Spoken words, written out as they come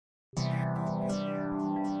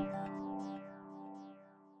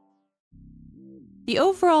The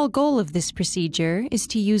overall goal of this procedure is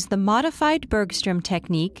to use the modified Bergstrom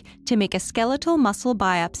technique to make a skeletal muscle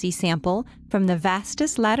biopsy sample from the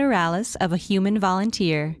vastus lateralis of a human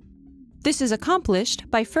volunteer. This is accomplished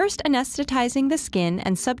by first anesthetizing the skin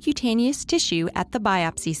and subcutaneous tissue at the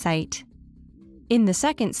biopsy site. In the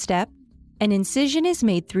second step, an incision is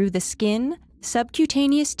made through the skin,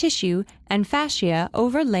 subcutaneous tissue, and fascia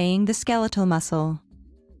overlaying the skeletal muscle.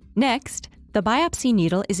 Next, the biopsy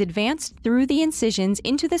needle is advanced through the incisions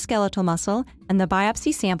into the skeletal muscle and the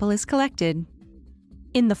biopsy sample is collected.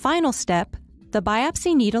 In the final step, the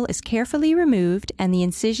biopsy needle is carefully removed and the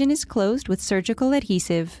incision is closed with surgical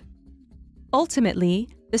adhesive. Ultimately,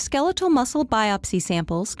 the skeletal muscle biopsy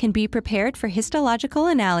samples can be prepared for histological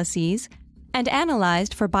analyses and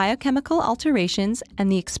analyzed for biochemical alterations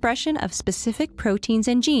and the expression of specific proteins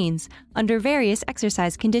and genes under various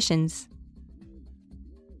exercise conditions.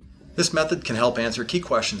 This method can help answer key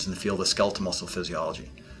questions in the field of skeletal muscle physiology,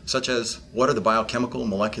 such as what are the biochemical,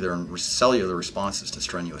 molecular, and cellular responses to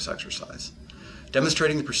strenuous exercise.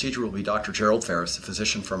 Demonstrating the procedure will be Dr. Gerard, a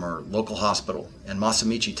physician from our local hospital, and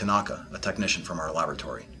Masamichi Tanaka, a technician from our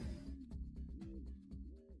laboratory.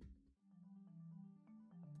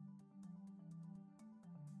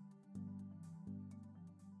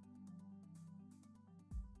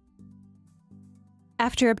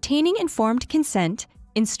 After obtaining informed consent,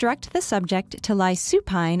 instruct the subject to lie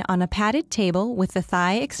supine on a padded table with the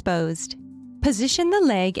thigh exposed. Position the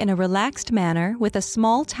leg in a relaxed manner with a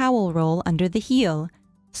small towel roll under the heel,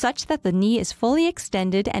 such that the knee is fully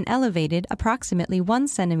extended and elevated approximately 1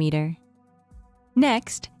 centimeter.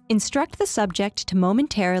 Next, instruct the subject to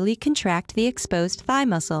momentarily contract the exposed thigh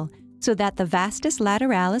muscle so that the vastus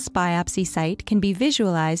lateralis biopsy site can be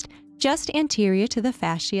visualized just anterior to the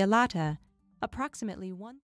fascia lata, approximately 1